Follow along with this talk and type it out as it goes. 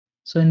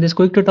So in this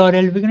quick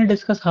tutorial, we're going to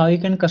discuss how you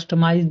can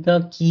customize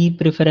the key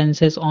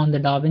preferences on the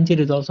Davinci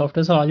Resolve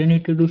software. So all you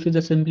need to do is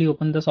just simply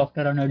open the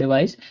software on your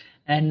device.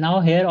 And now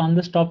here on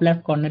this top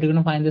left corner, you're going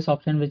to find this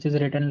option which is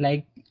written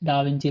like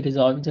Davinci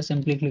Resolve. Just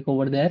simply click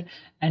over there.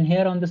 And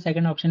here on the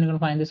second option, you're going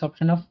to find this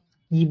option of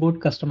keyboard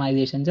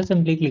customization. Just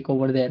simply click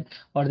over there,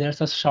 or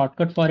there's a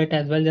shortcut for it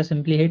as well. Just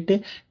simply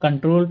hit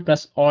Control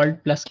plus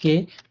Alt plus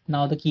K.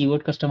 Now the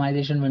keyboard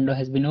customization window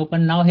has been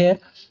opened. Now here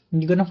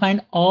you're gonna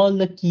find all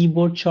the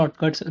keyboard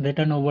shortcuts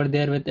written over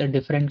there with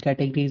different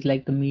categories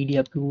like the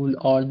media pool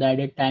or the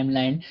edit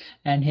timeline.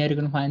 And here you're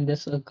gonna find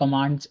this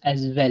commands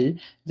as well.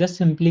 Just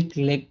simply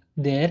click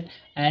there,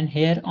 and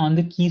here on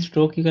the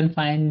keystroke you can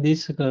find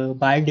this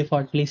by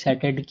defaultly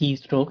setted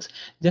keystrokes.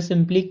 Just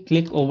simply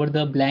click over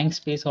the blank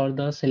space or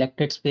the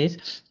selected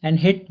space and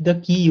hit the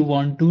key you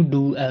want to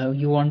do,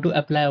 you want to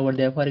apply over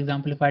there. For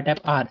example, if I tap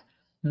R,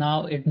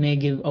 now it may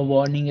give a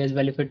warning as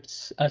well if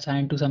it's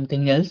assigned to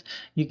something else.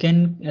 You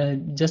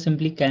can just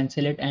simply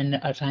cancel it and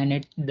assign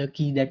it the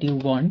key that you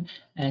want,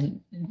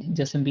 and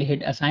just simply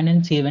hit assign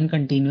and save and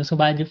continue. So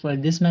by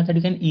default, this method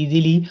you can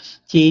easily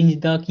change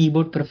the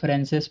keyboard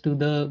preferences to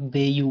the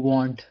way you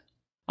want.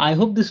 I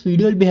hope this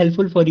video will be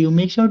helpful for you.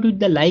 Make sure to hit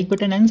the like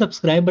button and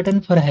subscribe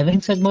button for having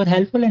such more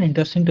helpful and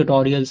interesting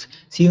tutorials.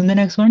 See you in the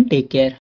next one. Take care.